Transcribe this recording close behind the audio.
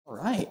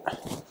right.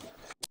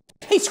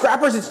 Hey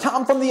scrappers, it's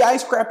Tom from the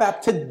iScrap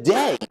app.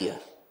 Today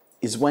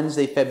is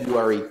Wednesday,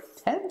 February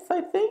 10th, I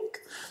think,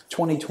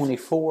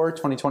 2024,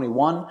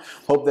 2021.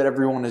 Hope that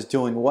everyone is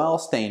doing well,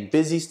 staying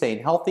busy,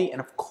 staying healthy, and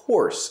of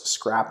course,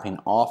 scrapping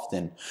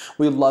often.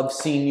 We love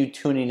seeing you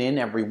tuning in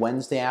every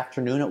Wednesday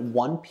afternoon at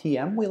 1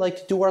 p.m. We like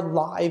to do our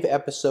live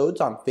episodes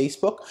on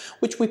Facebook,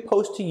 which we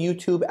post to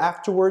YouTube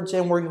afterwards,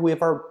 and we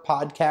have our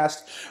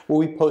podcast where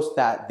we post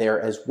that there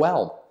as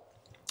well.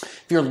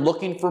 If you're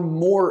looking for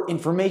more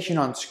information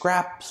on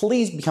scrap,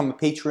 please become a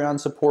Patreon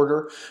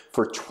supporter.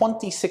 For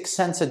 26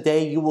 cents a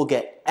day, you will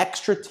get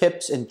extra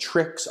tips and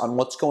tricks on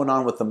what's going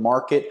on with the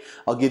market.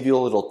 I'll give you a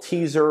little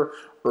teaser.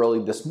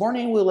 Early this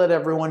morning, we let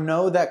everyone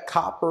know that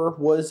copper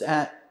was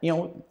at,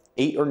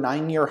 8 or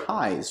 9 year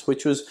highs,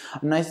 which was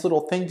a nice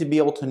little thing to be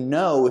able to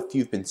know if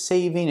you've been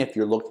saving, if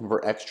you're looking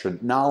for extra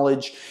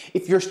knowledge,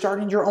 if you're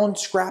starting your own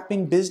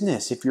scrapping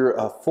business, if you're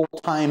a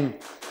full-time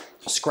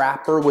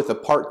scrapper with a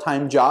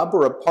part-time job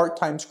or a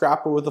part-time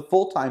scrapper with a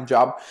full-time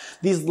job.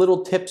 These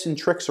little tips and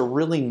tricks are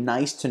really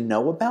nice to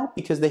know about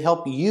because they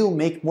help you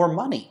make more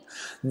money.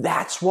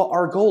 That's what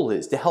our goal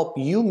is, to help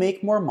you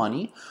make more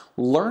money,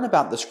 learn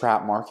about the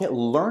scrap market,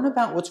 learn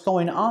about what's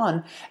going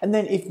on, and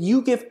then if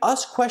you give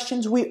us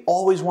questions, we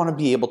always want to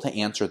be able to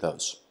answer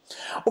those.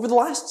 Over the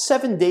last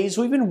 7 days,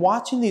 we've been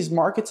watching these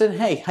markets, and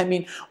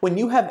hey, when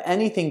you have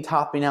anything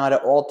topping out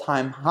at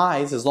all-time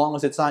highs, as long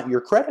as it's not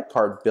your credit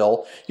card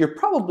bill, you're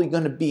probably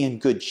going to be in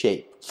good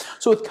shape.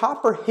 So with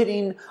copper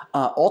hitting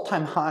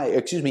all-time high,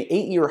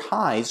 8-year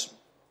highs,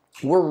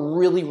 we're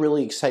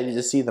really excited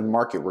to see the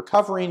market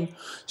recovering,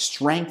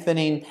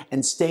 strengthening,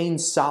 and staying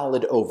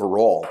solid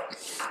overall.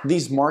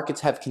 These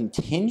markets have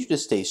continued to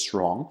stay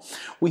strong.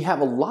 We have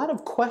a lot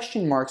of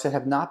question marks that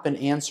have not been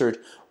answered.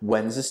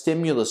 When's the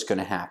stimulus going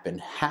to happen?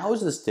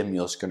 How's the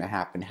stimulus going to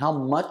happen? How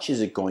much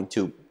is it going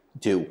to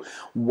do?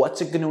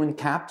 What's it going to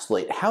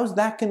encapsulate? How's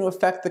that going to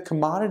affect the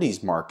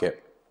commodities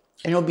market?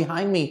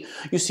 Behind me,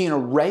 you see an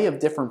array of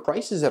different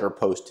prices that are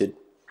posted.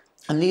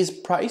 And these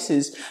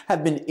prices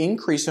have been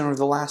increasing over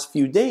the last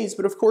few days,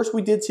 but of course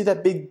we did see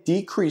that big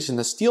decrease in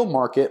the steel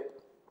market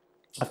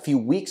a few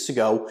weeks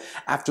ago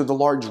after the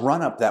large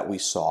run-up that we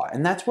saw.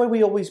 And that's why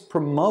we always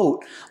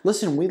promote,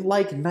 listen, we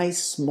like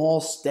nice,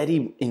 small,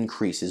 steady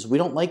increases. We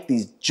don't like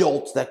these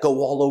jolts that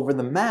go all over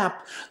the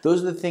map.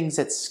 Those are the things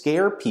that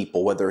scare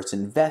people, whether it's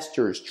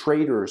investors,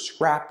 traders,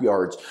 scrap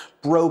yards,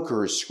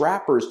 brokers,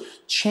 scrappers.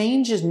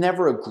 Change is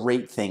never a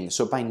great thing.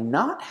 So by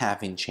not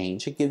having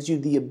change, it gives you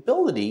the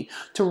ability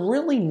to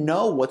really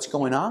know what's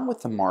going on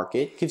with the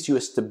market, gives you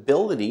a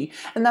stability,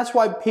 and that's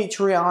why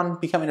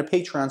becoming a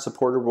Patreon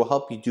supporter will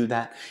help you do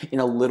that in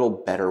a little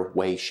better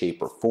way,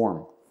 shape, or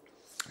form.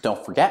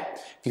 Don't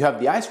forget, if you have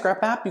the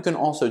iScrap app, you can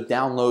also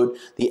download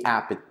the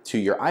app to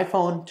your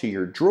iPhone, to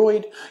your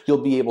Droid. You'll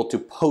be able to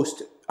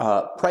post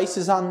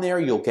prices on there.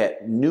 You'll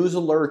get news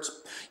alerts.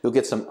 You'll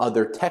get some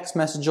other text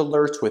message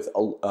alerts with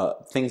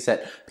things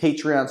that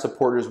Patreon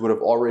supporters would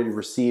have already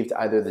received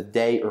either the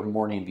day or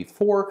morning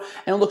before.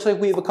 And it looks like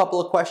we have a couple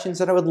of questions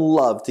that I would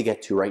love to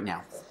get to right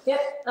now. Yep.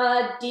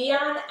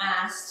 Dion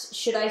asked,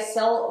 should I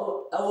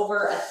sell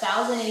over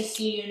 1,000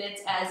 AC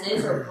units as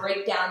is or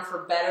break down for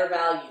better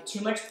value? Too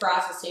much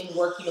processing,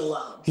 working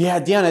alone. Yeah,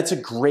 Dion, it's a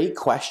great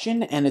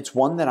question, and it's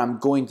one that I'm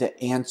going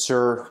to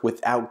answer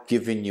without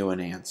giving you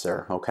an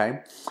answer, okay?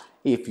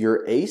 If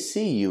your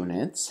AC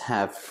units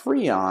have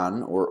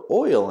Freon or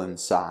oil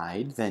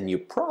inside, then you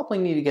probably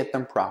need to get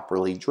them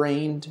properly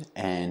drained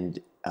and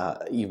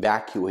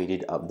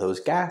evacuated of those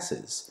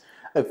gases.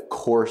 Of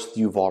course,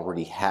 you've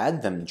already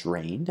had them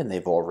drained and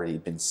they've already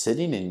been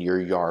sitting in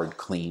your yard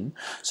clean.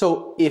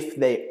 So if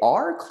they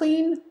are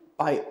clean,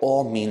 by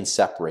all means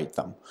separate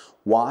them.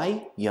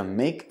 Why? You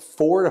make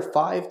 4 to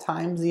 5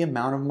 times the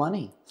amount of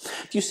money.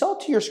 If you sell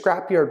to your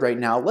scrapyard right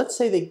now, let's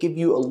say they give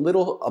you a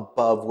little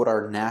above what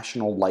our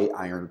national light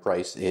iron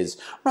price is,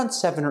 around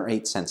 7 or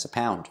 8 cents a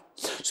pound.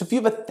 So if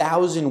you have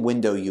 1,000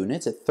 window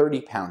units at 30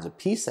 pounds a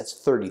piece, that's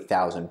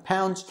 30,000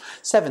 pounds,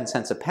 7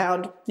 cents a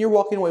pound, you're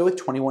walking away with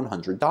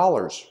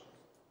 $2,100.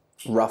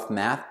 Rough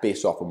math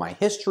based off of my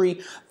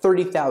history,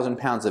 30,000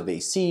 pounds of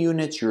AC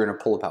units, you're going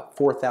to pull about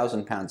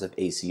 4,000 pounds of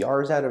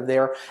ACRs out of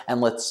there,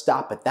 and let's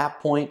stop at that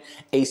point.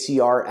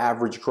 ACR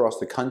average across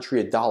the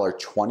country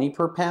 $1.20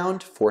 per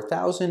pound,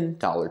 4,000,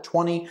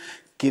 $1.20,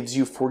 gives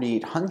you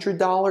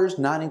 $4,800,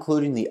 not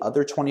including the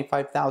other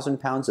 25,000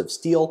 pounds of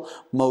steel,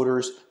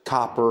 motors,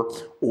 copper,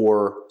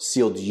 or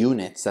sealed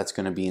units that's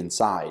going to be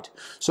inside.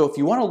 So if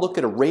you want to look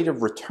at a rate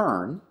of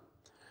return,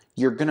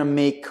 you're going to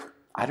make,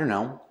 I don't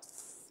know,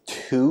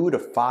 2 to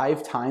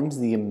 5 times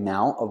the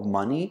amount of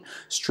money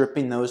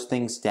stripping those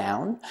things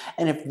down.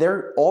 And if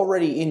they're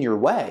already in your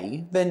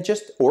way, then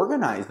just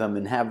organize them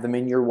and have them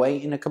in your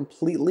way in a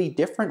completely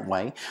different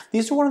way.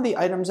 These are one of the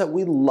items that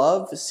we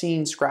love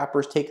seeing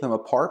scrappers take them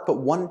apart, but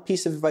one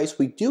piece of advice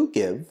we do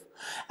give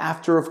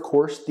after, of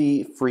course,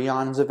 the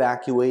freon's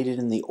evacuated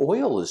and the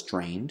oil is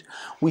drained,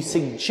 we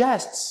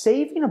suggest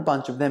saving a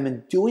bunch of them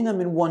and doing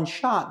them in one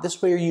shot.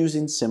 This way you're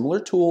using similar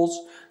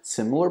tools,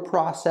 similar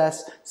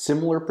process,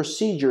 similar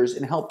procedures,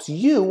 and helps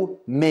you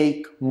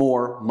make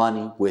more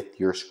money with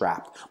your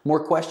scrap.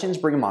 More questions?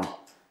 Bring them on.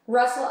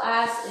 Russell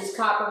asks, is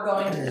copper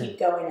going to keep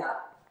going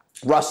up?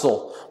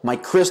 Russell, my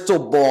crystal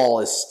ball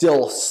is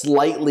still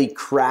slightly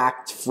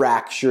cracked,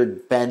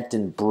 fractured, bent,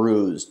 and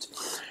bruised.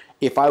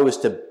 If I was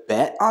to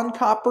bet on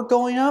copper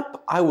going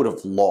up, I would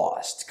have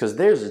lost, because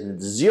there's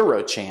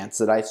zero chance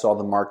that I saw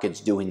the markets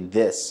doing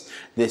this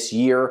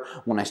year.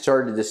 When I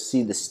started to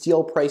see the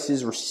steel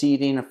prices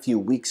receding a few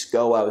weeks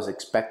ago, I was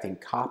expecting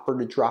copper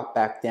to drop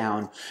back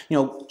down. You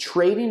know,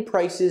 trading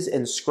prices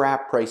and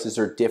scrap prices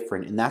are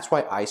different, and that's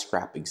why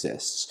iScrap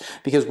exists.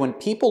 Because when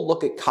people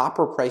look at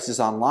copper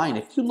prices online,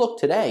 if you look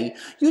today,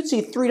 you'd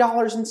see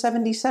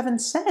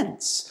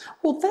 $3.77.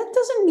 Well, that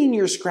doesn't mean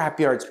your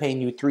scrapyard's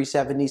paying you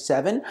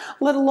 $3.77,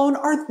 let alone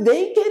are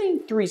they getting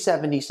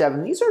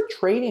 $3.77? These are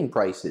trading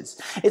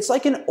prices. It's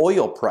like an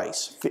oil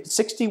price,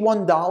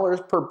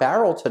 $61 per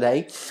barrel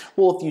today.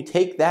 Well, if you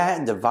take that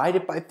and divide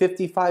it by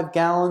 55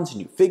 gallons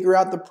and you figure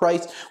out the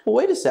price, well,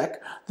 wait a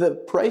sec, the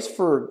price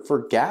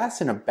for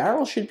gas in a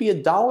barrel should be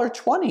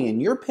 $1.20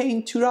 and you're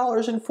paying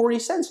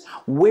 $2.40.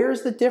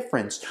 Where's the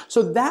difference?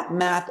 So that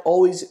math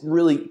always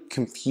really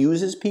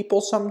confuses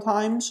people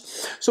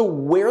sometimes. So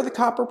where the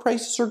copper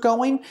prices are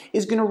going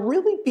is going to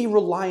really be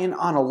reliant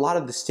on a lot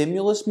of the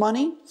stimulus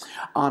money,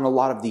 on a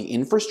lot of the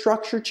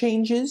infrastructure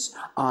changes,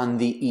 on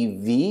the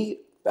EV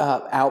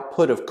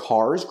output of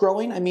cars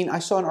growing. I mean, I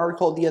saw an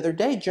article the other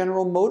day,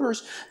 General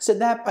Motors said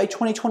that by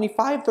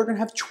 2025, they're going to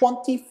have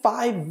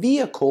 25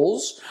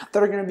 vehicles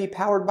that are going to be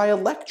powered by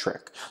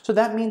electric. So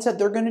that means that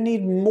they're going to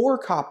need more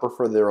copper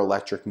for their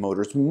electric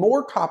motors,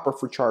 more copper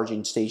for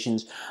charging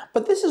stations.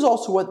 But this is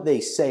also what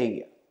they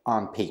say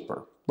on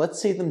paper.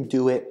 Let's see them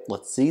do it.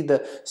 Let's see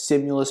the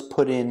stimulus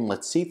put in.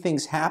 Let's see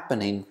things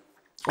happening.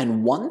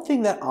 And one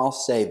thing that I'll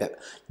say that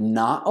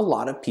not a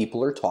lot of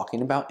people are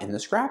talking about in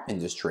the scrap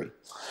industry,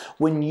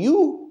 when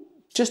you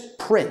just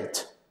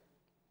print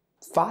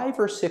 $5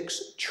 or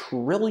 $6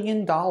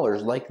 trillion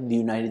like the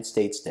United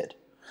States did,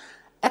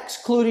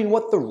 excluding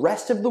what the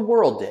rest of the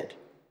world did,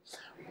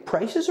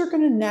 prices are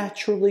going to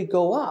naturally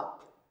go up.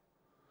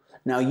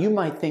 Now, you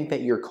might think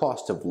that your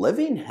cost of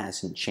living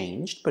hasn't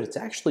changed, but it's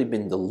actually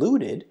been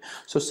diluted.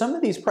 So some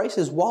of these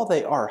prices, while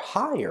they are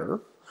higher,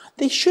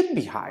 they should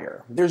be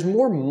higher. There's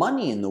more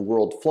money in the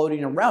world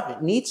floating around.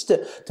 It needs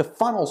to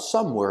funnel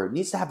somewhere. It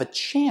needs to have a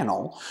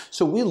channel.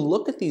 So we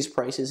look at these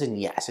prices, and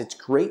yes, it's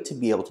great to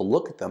be able to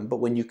look at them, but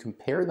when you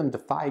compare them to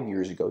 5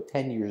 years ago,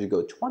 10 years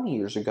ago, 20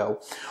 years ago,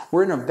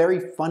 we're in a very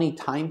funny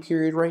time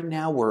period right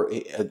now where,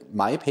 in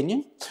my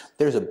opinion,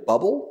 there's a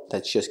bubble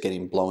that's just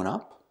getting blown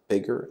up.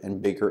 Bigger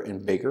and bigger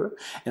and bigger,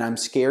 and I'm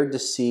scared to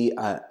see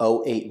an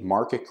 08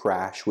 market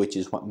crash, which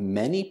is what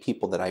many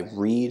people that I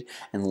read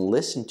and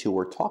listen to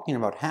are talking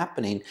about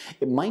happening.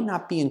 It might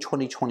not be in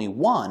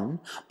 2021,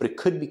 but it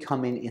could be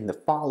coming in the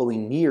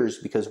following years,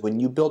 because when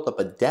you build up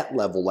a debt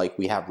level like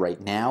we have right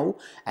now,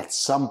 at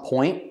some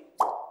point,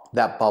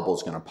 that bubble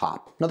is going to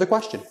pop. Another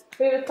question.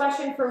 We have a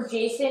question from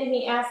Jason.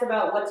 He asked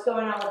about what's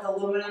going on with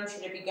aluminum.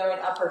 Should it be going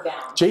up or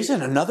down?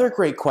 Jason, another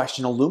great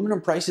question.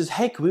 Aluminum prices,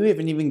 heck, we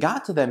haven't even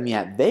got to them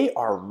yet. They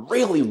are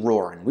really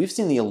roaring. We've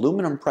seen the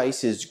aluminum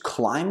prices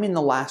climb in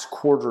the last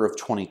quarter of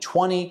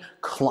 2020,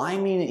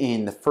 climbing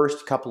in the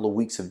first couple of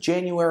weeks of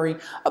January,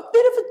 a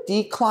bit of a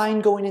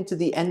decline going into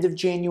the end of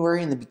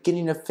January and the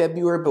beginning of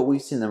February, but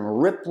we've seen them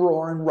rip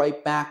roaring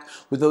right back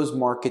with those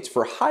markets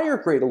for higher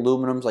grade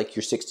aluminums like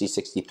your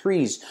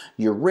 6063s,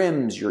 your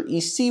rims, your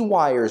EC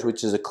wires,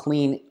 which is a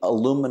clean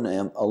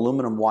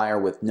aluminum wire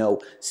with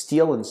no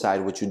steel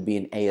inside, which would be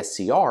an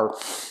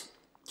ASCR.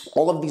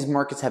 All of these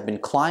markets have been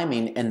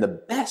climbing, and the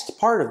best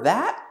part of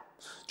that,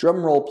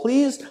 drum roll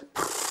please,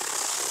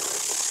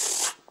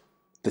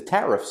 the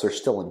tariffs are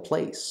still in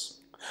place.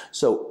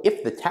 So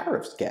if the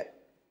tariffs get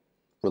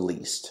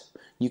released,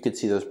 you could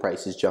see those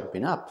prices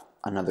jumping up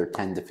another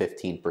 10 to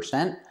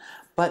 15%.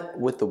 But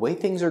with the way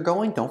things are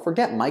going, don't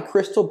forget, my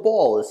crystal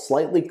ball is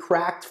slightly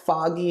cracked,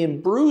 foggy,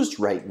 and bruised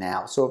right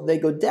now. So if they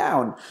go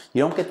down,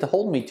 you don't get to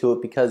hold me to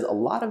it, because a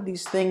lot of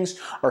these things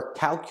are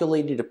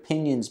calculated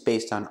opinions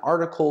based on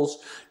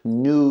articles,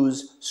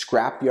 news,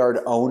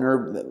 scrapyard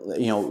owner,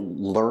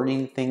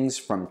 learning things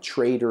from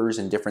traders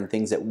and different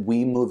things that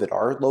we move at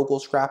our local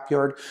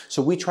scrapyard.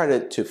 So we try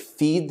to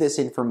feed this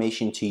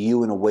information to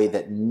you in a way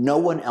that no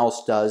one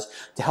else does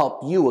to help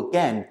you,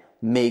 again,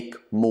 make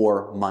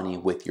more money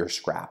with your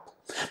scrap.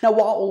 Now,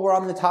 while we're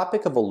on the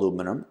topic of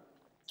aluminum,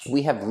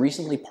 we have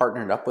recently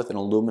partnered up with an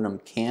aluminum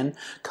can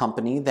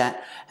company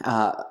that,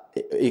 an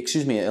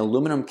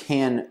aluminum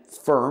can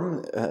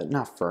firm,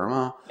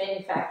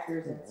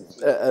 Manufacturers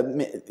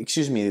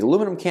Institute. The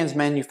Aluminum Cans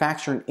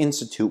Manufacturing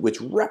Institute, which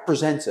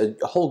represents a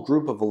whole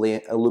group of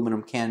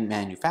aluminum can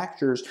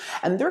manufacturers,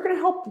 and they're going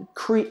to help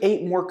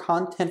create more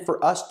content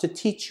for us to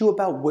teach you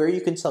about where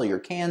you can sell your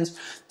cans,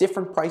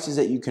 different prices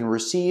that you can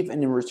receive,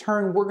 and in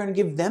return, we're going to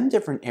give them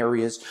different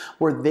areas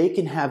where they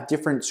can have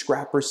different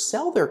scrappers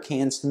sell their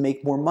cans to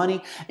make more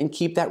money and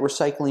keep that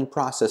recycling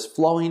process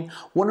flowing.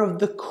 One of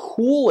the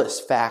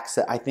coolest facts facts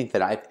that I think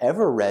that I've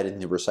ever read in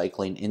the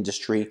recycling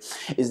industry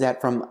is that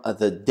from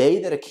the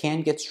day that a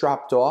can gets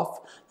dropped off,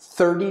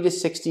 30 to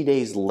 60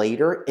 days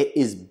later, it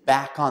is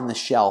back on the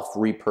shelf,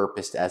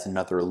 repurposed as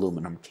another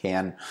aluminum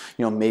can.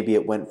 You know, maybe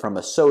it went from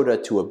a soda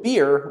to a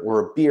beer or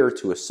a beer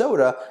to a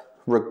soda.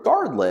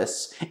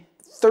 Regardless,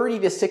 30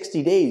 to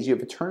 60 days, you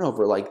have a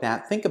turnover like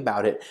that. Think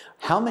about it.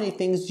 How many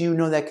things do you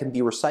know that can be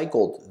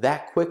recycled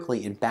that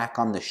quickly and back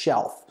on the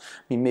shelf?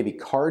 I mean, maybe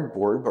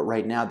cardboard, but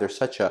right now there's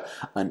such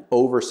an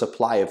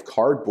oversupply of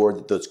cardboard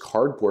that those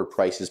cardboard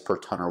prices per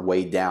ton are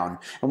way down.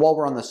 And while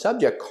we're on the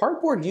subject,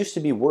 cardboard used to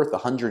be worth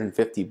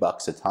 150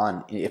 bucks a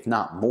ton, if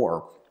not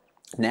more.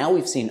 Now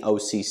we've seen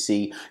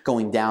OCC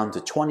going down to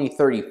 $20,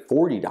 $30,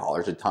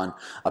 $40 a ton,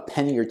 a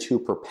penny or two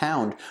per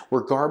pound,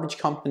 where garbage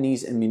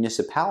companies and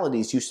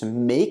municipalities used to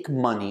make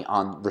money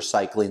on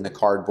recycling the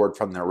cardboard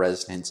from their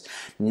residents.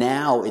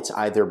 Now it's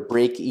either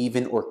break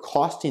even or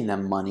costing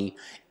them money,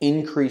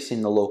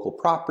 increasing the local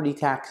property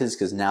taxes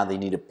because now they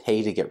need to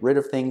pay to get rid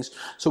of things.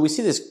 So we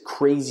see this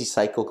crazy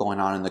cycle going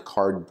on in the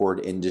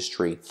cardboard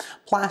industry.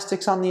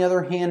 Plastics, on the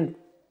other hand,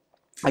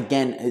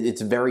 again,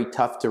 it's very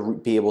tough to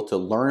be able to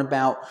learn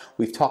about.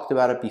 We've talked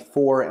about it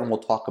before and we'll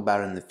talk about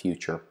it in the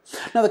future.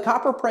 Now, the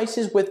copper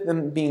prices, with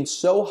them being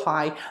so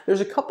high, there's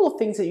a couple of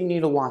things that you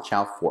need to watch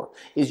out for.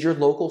 Is your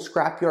local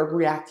scrapyard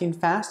reacting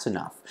fast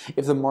enough?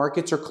 If the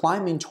markets are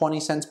climbing 20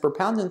 cents per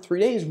pound in 3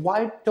 days,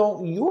 why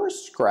don't your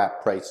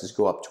scrap prices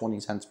go up 20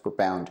 cents per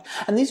pound?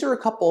 And these are a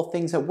couple of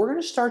things that we're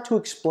going to start to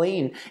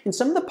explain in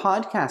some of the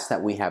podcasts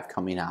that we have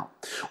coming out.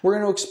 We're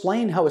going to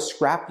explain how a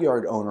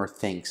scrapyard owner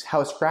thinks,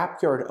 how a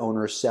scrapyard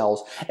owner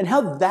sells, and how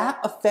that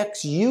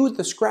affects you,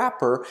 the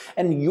scrapper,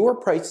 and your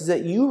prices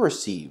that you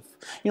receive.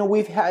 You know,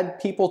 we've had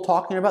people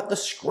talking about the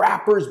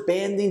scrappers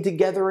banding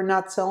together and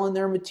not selling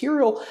their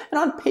material, and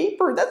on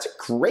paper, that's a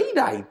great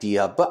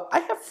idea, but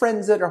I have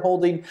friends that are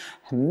holding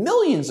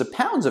millions of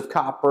pounds of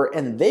copper,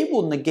 and they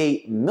will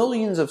negate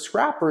millions of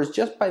scrappers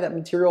just by that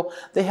material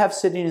they have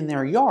sitting in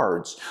their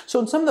yards. So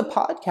in some of the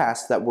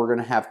podcasts that we're going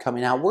to have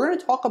coming out, we're going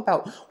to talk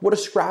about what a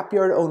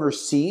scrapyard owner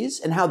sees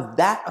and how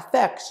that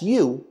affects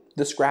you,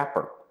 the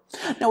scrapper.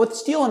 Now, with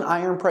steel and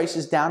iron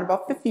prices down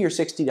about $50 or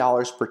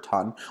 $60 per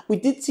ton, we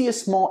did see a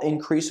small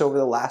increase over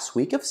the last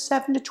week of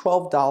 $7 to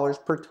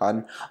 $12 per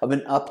ton of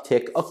an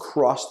uptick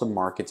across the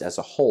markets as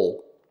a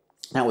whole.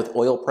 Now, with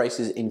oil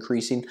prices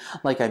increasing,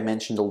 like I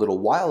mentioned a little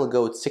while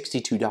ago, it's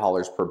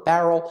 $62 per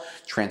barrel.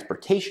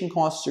 Transportation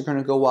costs are going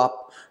to go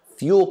up.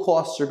 Fuel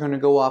costs are going to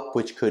go up,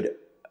 which could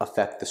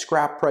affect the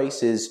scrap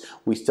prices.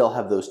 We still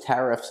have those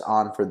tariffs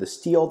on for the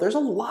steel. There's a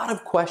lot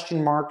of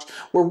question marks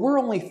where we're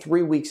only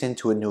 3 weeks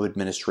into a new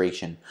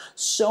administration.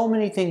 So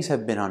many things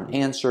have been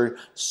unanswered.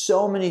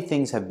 So many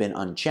things have been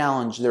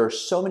unchallenged. There are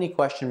so many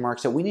question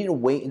marks that we need to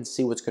wait and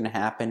see what's going to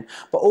happen.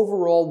 But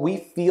overall, we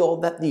feel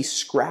that the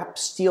scrap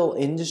steel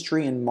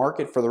industry and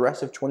market for the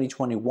rest of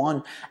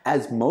 2021,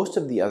 as most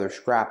of the other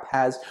scrap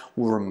has,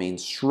 will remain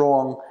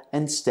strong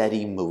and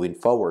steady moving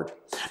forward.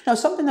 Now,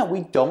 something that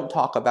we don't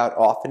talk about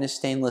often is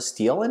stainless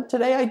steel, and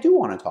today I do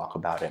want to talk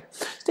about it.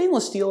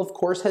 Stainless steel, of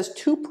course, has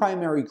two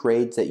primary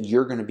grades that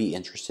you're going to be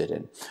interested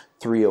in: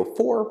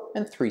 304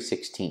 and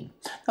 316.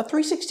 Now,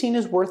 316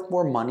 is worth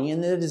more money,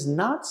 and it is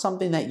not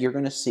something that you're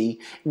going to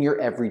see in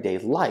your everyday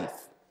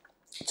life.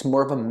 It's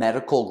more of a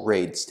medical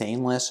grade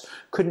stainless,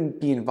 couldn't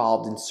be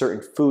involved in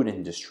certain food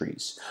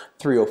industries.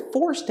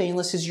 304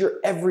 stainless is your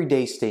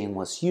everyday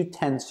stainless,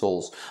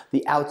 utensils,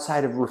 the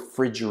outside of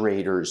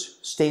refrigerators,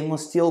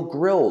 stainless steel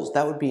grills,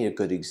 that would be a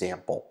good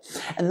example.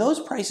 And those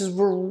prices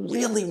were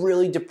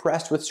really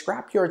depressed, with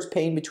scrapyards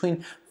paying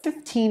between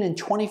 15 and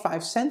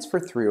 25 cents for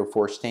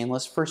 304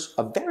 stainless for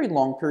a very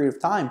long period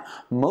of time,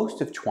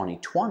 most of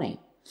 2020.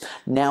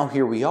 Now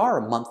here we are,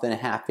 a month and a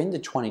half into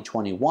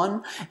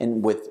 2021,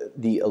 and with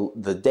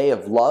the day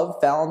of love,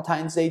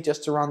 Valentine's Day,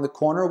 just around the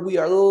corner, we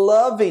are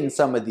loving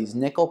some of these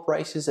nickel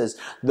prices, as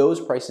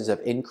those prices have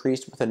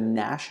increased, with a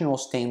national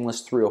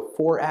stainless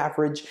 304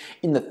 average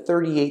in the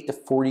 38 to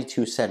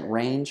 42 cent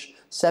range,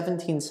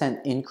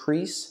 17-cent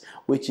increase,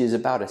 which is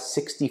about a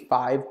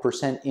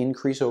 65%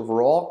 increase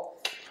overall.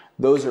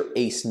 Those are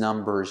ace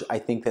numbers. I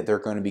think that they're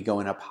going to be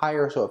going up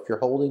higher, so if you're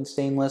holding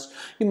stainless,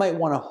 you might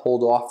want to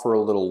hold off for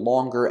a little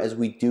longer, as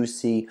we do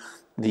see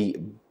the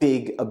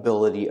big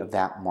ability of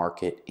that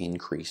market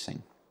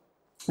increasing.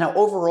 Now,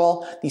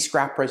 overall, these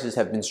scrap prices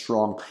have been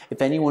strong.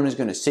 If anyone is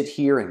going to sit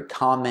here and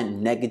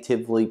comment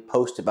negatively,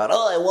 post about,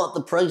 oh, I want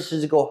the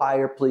prices to go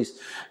higher, please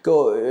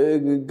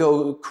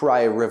go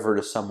cry a river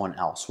to someone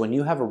else. When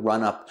you have a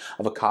run-up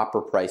of a copper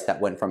price that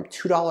went from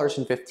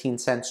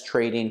 $2.15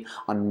 trading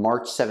on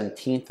March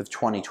 17th of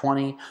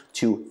 2020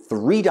 to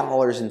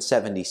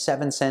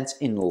 $3.77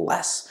 in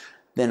less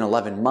than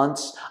 11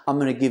 months, I'm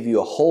going to give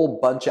you a whole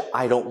bunch of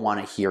I don't want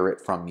to hear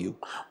it from you.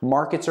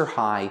 Markets are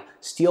high,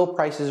 steel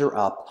prices are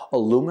up,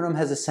 aluminum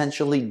has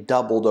essentially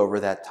doubled over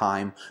that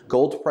time,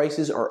 gold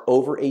prices are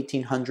over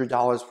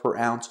 $1,800 per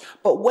ounce,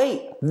 but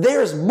wait,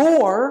 there's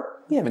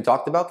more! We haven't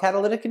talked about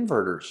catalytic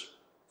converters.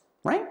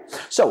 right?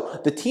 So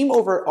the team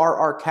over at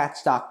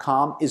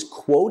rrcats.com is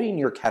quoting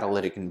your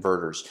catalytic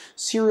converters,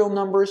 serial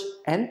numbers,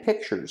 and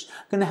pictures.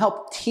 Going to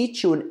help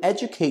teach you and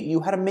educate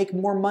you how to make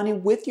more money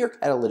with your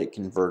catalytic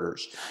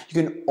converters.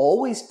 You can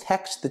always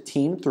text the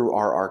team through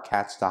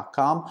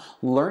rrcats.com,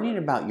 learning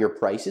about your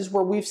prices,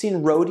 where we've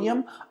seen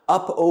rhodium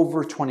up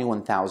over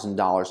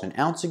 $21,000 an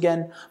ounce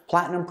again.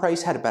 Platinum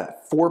price had about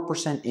a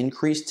 4%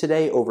 increase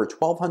today, over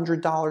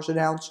 $1,200 an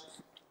ounce.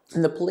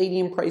 And the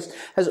palladium price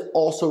has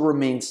also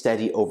remained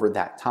steady over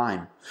that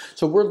time.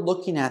 So we're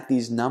looking at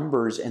these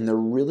numbers, and they're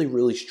really,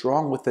 really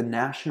strong, with the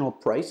national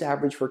price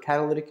average for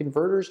catalytic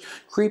converters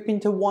creeping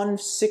to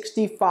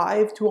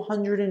 $165 to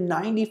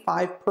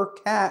 $195 per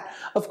cat.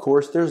 Of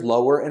course, there's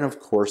lower, and of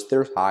course,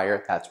 there's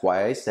higher. That's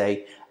why I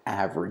say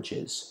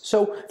averages.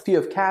 So if you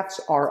have cats,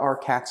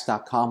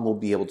 rrcats.com will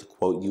be able to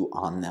quote you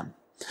on them.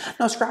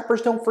 Now,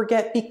 scrappers, don't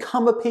forget,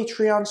 become a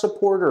Patreon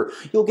supporter.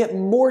 You'll get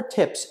more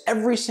tips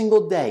every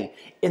single day.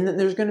 And then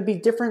there's going to be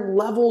different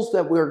levels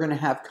that we're going to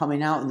have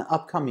coming out in the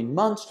upcoming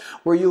months,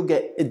 where you'll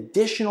get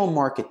additional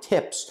market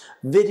tips,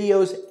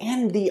 videos,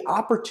 and the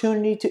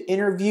opportunity to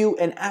interview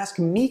and ask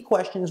me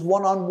questions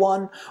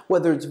one-on-one,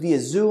 whether it's via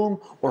Zoom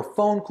or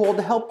phone call,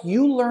 to help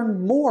you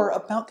learn more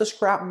about the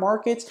scrap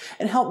markets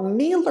and help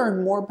me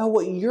learn more about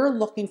what you're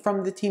looking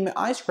from the team at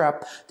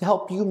iScrap to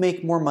help you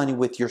make more money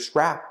with your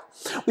scrap.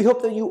 We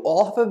hope that you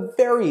all have a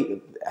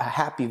very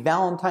happy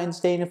Valentine's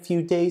Day in a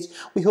few days.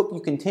 We hope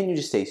you continue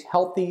to stay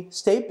healthy,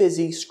 stay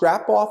busy,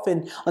 scrap off,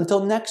 and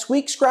until next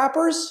week,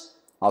 scrappers,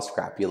 I'll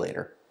scrap you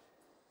later.